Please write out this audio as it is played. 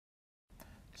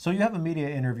So you have a media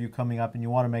interview coming up and you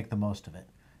want to make the most of it.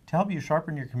 To help you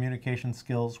sharpen your communication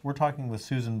skills, we're talking with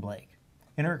Susan Blake.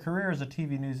 In her career as a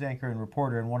TV news anchor and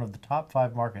reporter in one of the top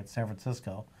 5 markets, San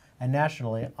Francisco, and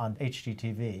nationally on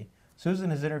HGTV, Susan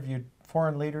has interviewed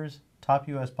foreign leaders, top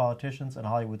U.S. politicians, and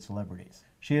Hollywood celebrities.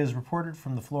 She has reported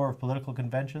from the floor of political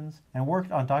conventions and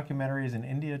worked on documentaries in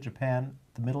India, Japan,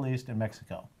 the Middle East, and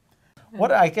Mexico.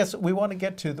 What I guess we want to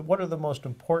get to, what are the most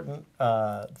important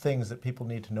things that people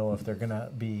need to know if they're going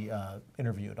to be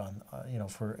interviewed on,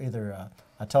 for either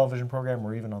a television program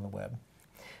or even on the web?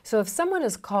 So if someone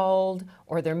is called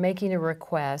or they're making a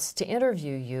request to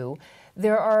interview you,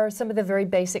 there are some of the very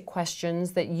basic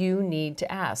questions that you need to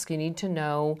ask. You need to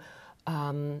know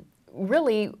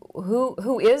really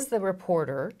who is the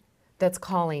reporter that's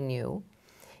calling you,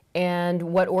 and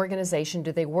what organization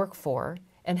do they work for,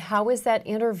 and how is that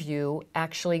interview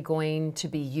actually going to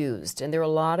be used? And there are a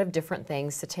lot of different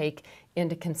things to take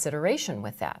into consideration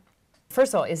with that.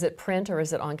 First of all, is it print or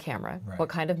is it on camera? Right. What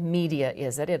kind of media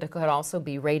is it? It could also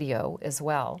be radio as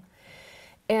well.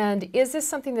 And is this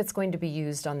something that's going to be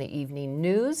used on the evening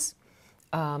news?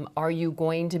 Are you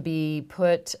going to be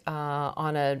put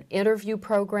on an interview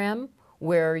program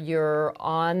where you're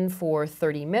on for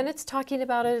 30 minutes talking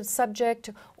about a subject,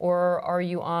 or are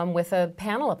you on with a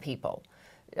panel of people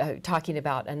talking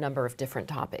about a number of different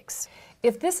topics?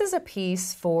 If this is a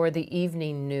piece for the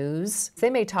evening news, they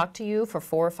may talk to you for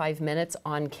 4 or 5 minutes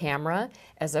on camera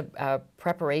as a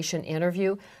preparation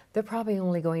interview. They're probably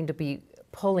only going to be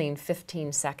pulling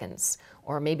 15 seconds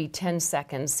or maybe 10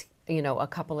 seconds, a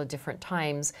couple of different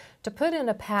times to put in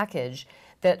a package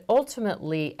that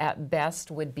ultimately at best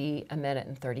would be 1 minute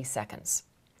and 30 seconds.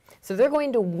 So they're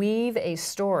going to weave a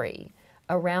story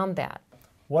around that.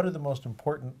 What are the most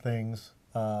important things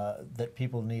that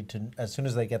people need to, as soon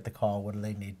as they get the call, what do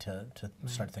they need to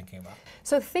start thinking about?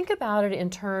 So think about it in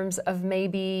terms of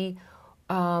maybe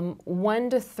 1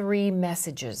 to 3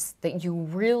 messages that you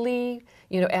really,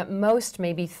 at most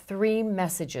maybe 3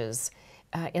 messages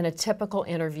in a typical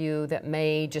interview that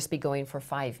may just be going for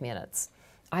 5 minutes.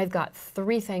 I've got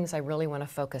 3 things I really want to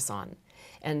focus on,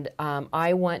 and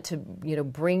I want to,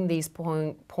 bring these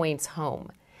points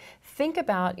home. Think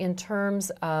about in terms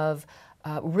of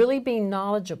really being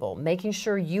knowledgeable, making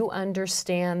sure you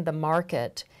understand the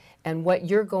market and what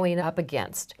you're going up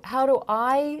against. How do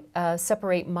I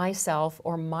separate myself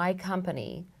or my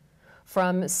company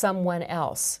from someone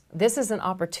else? This is an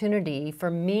opportunity for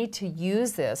me to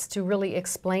use this to really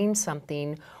explain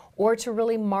something or to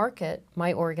really market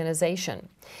my organization.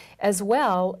 As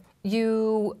well,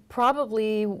 you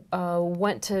probably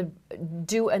want to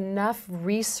do enough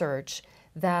research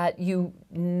that you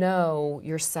know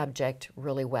your subject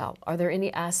really well. Are there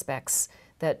any aspects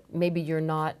that maybe you're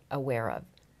not aware of?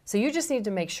 So you just need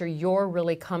to make sure you're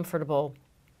really comfortable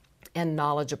and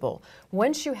knowledgeable.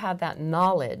 Once you have that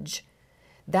knowledge,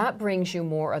 that brings you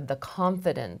more of the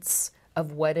confidence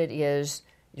of what it is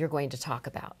you're going to talk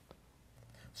about.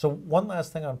 So one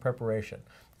last thing on preparation.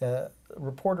 A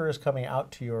reporter is coming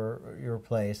out to your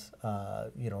place,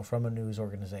 from a news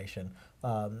organization.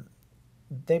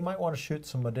 They might want to shoot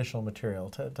some additional material.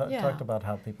 Talk about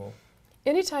how people...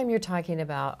 Anytime you're talking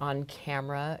about on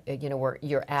camera, where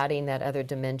you're adding that other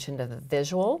dimension of the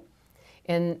visual.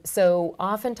 And so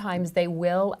oftentimes they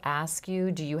will ask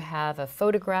you, do you have a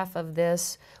photograph of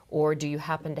this, or do you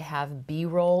happen to have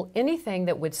B-roll? Anything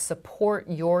that would support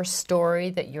your story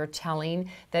that you're telling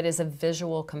that is a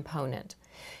visual component.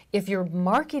 If you're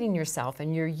marketing yourself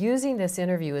and you're using this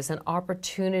interview as an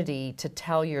opportunity to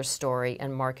tell your story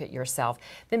and market yourself,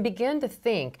 then begin to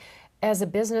think, as a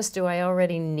business, do I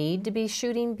already need to be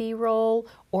shooting B-roll,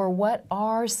 or what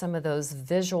are some of those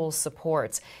visual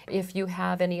supports? If you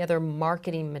have any other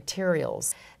marketing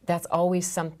materials, that's always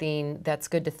something that's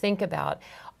good to think about.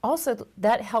 Also,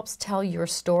 that helps tell your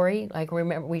story. Like,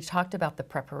 remember, we talked about the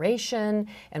preparation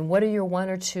and what are your 1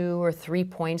 or 2 or 3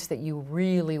 points that you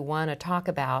really want to talk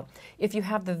about. If you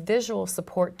have the visual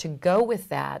support to go with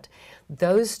that,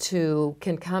 those two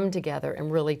can come together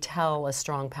and really tell a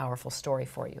strong, powerful story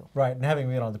for you. Right, and having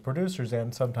been on the producer's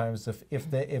end, sometimes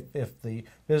if the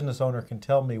business owner can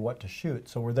tell me what to shoot,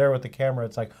 so we're there with the camera,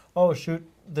 it's like, oh, shoot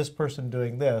this person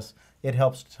doing this. It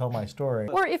helps to tell my story.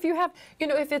 Or if you have,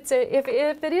 if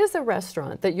it is a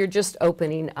restaurant that you're just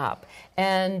opening up,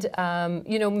 and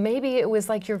maybe it was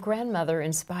like your grandmother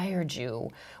inspired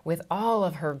you with all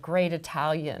of her great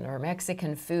Italian or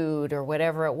Mexican food or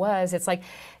whatever it was. It's like,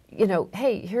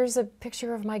 hey, here's a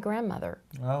picture of my grandmother.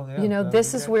 Oh, yeah,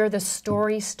 this is where the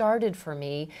story started for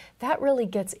me. That really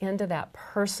gets into that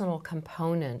personal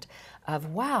component of,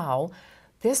 wow,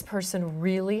 this person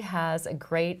really has a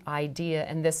great idea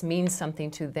and this means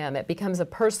something to them. It becomes a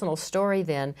personal story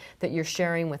then that you're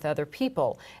sharing with other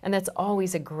people, and that's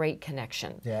always a great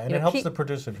connection. Yeah, and it helps the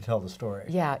producer to tell the story.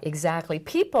 Yeah, exactly.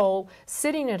 People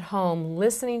sitting at home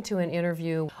listening to an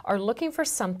interview are looking for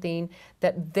something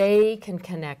that they can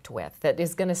connect with, that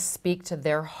is going to speak to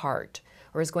their heart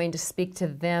or is going to speak to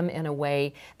them in a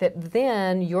way that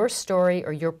then your story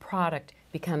or your product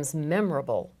becomes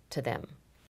memorable to them.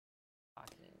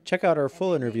 Check out our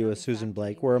full interview with Susan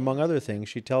Blake, where, among other things,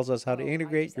 she tells us how to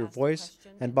integrate your voice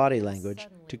and body language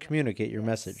to communicate your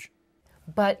message.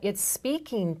 But it's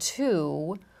speaking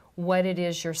to what it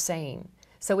is you're saying.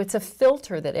 So it's a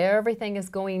filter that everything is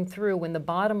going through when the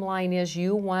bottom line is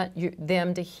you want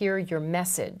them to hear your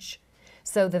message.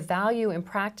 So the value in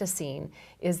practicing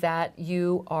is that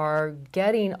you are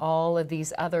getting all of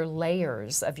these other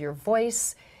layers of your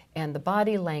voice and the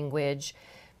body language,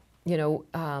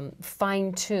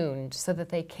 fine-tuned so that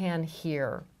they can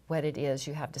hear what it is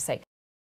you have to say.